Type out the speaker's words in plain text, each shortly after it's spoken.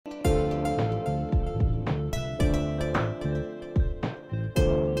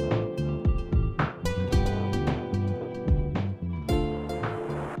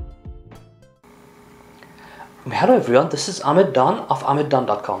Hello everyone, this is Ahmed Dawn of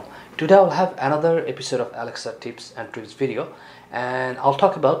ahmeddawn.com. Today I'll have another episode of Alexa tips and tricks video, and I'll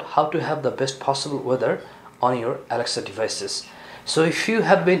talk about how to have the best possible weather on your Alexa devices. So if you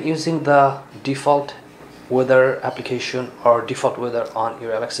have been using the default weather application or default weather on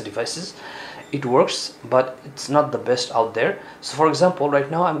your Alexa devices, it works, but it's not the best out there. So for example, right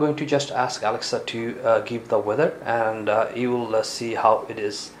now I'm going to just ask Alexa to give the weather, and you will see how it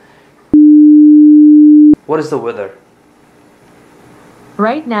is. What is the weather?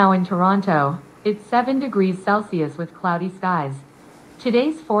 Right now in Toronto, it's 7 degrees Celsius with cloudy skies.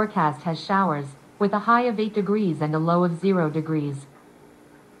 Today's forecast has showers, with a high of 8 degrees and a low of 0 degrees.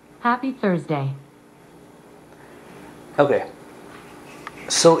 Happy Thursday. Okay.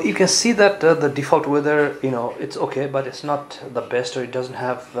 So you can see that the default weather, it's okay, but it's not the best, or it doesn't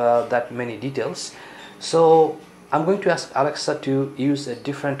have that many details. So I'm going to ask Alexa to use a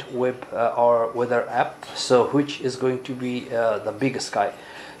different web or weather app, so which is going to be the Big Sky.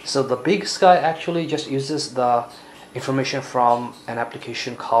 So the Big Sky actually just uses the information from an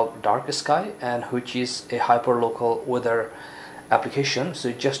application called Dark Sky, and which is a hyperlocal weather application. So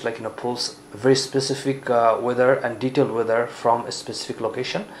it just pulls very specific weather and detailed weather from a specific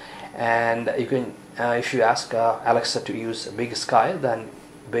location, and you can if you ask Alexa to use Big Sky, then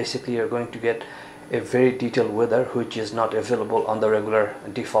basically you're going to get a very detailed weather which is not available on the regular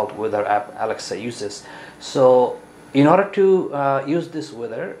default weather app Alexa uses. So in order to use this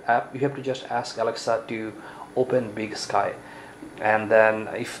weather app, you have to just ask Alexa to open Big Sky, and then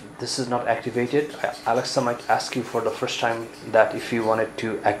if this is not activated, Alexa might ask you for the first time that if you wanted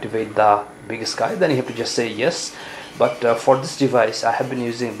to activate the Big Sky, then you have to just say yes. But for this device I have been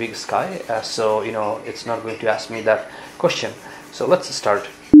using Big Sky, so it's not going to ask me that question. So let's start.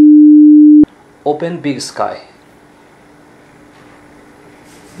 Open Big Sky.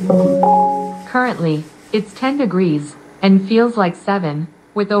 Currently, it's 10 degrees and feels like 7,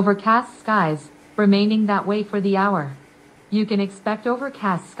 with overcast skies, remaining that way for the hour. You can expect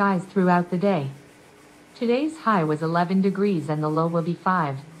overcast skies throughout the day. Today's high was 11 degrees and the low will be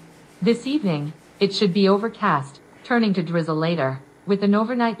 5. This evening, it should be overcast, turning to drizzle later, with an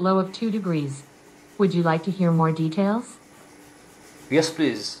overnight low of 2 degrees. Would you like to hear more details? Yes,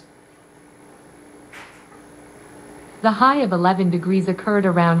 please. The high of 11 degrees occurred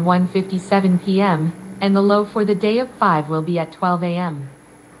around 1:57 p.m., and the low for the day of 5 will be at 12 a.m.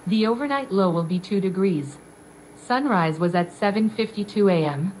 The overnight low will be 2 degrees. Sunrise was at 7:52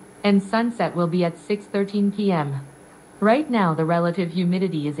 a.m., and sunset will be at 6:13 p.m. Right now the relative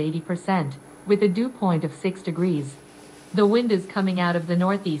humidity is 80%, with a dew point of 6 degrees. The wind is coming out of the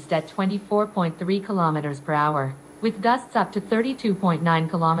northeast at 24.3 kilometers per hour, with gusts up to 32.9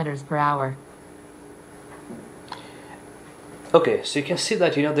 kilometers per hour. Okay, so you can see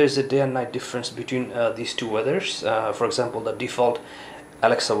that there's a day and night difference between these two weathers. For example, the default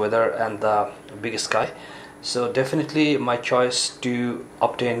Alexa weather and the Big Sky. So definitely my choice to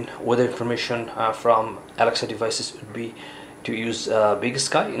obtain weather information from Alexa devices would be to use Big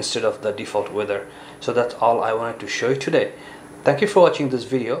Sky instead of the default weather. So that's all I wanted to show you today. Thank you for watching this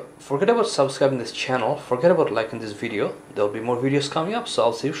video. Forget about subscribing this channel. Forget about liking this video. There will be more videos coming up, so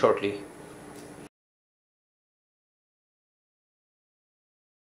I'll see you shortly.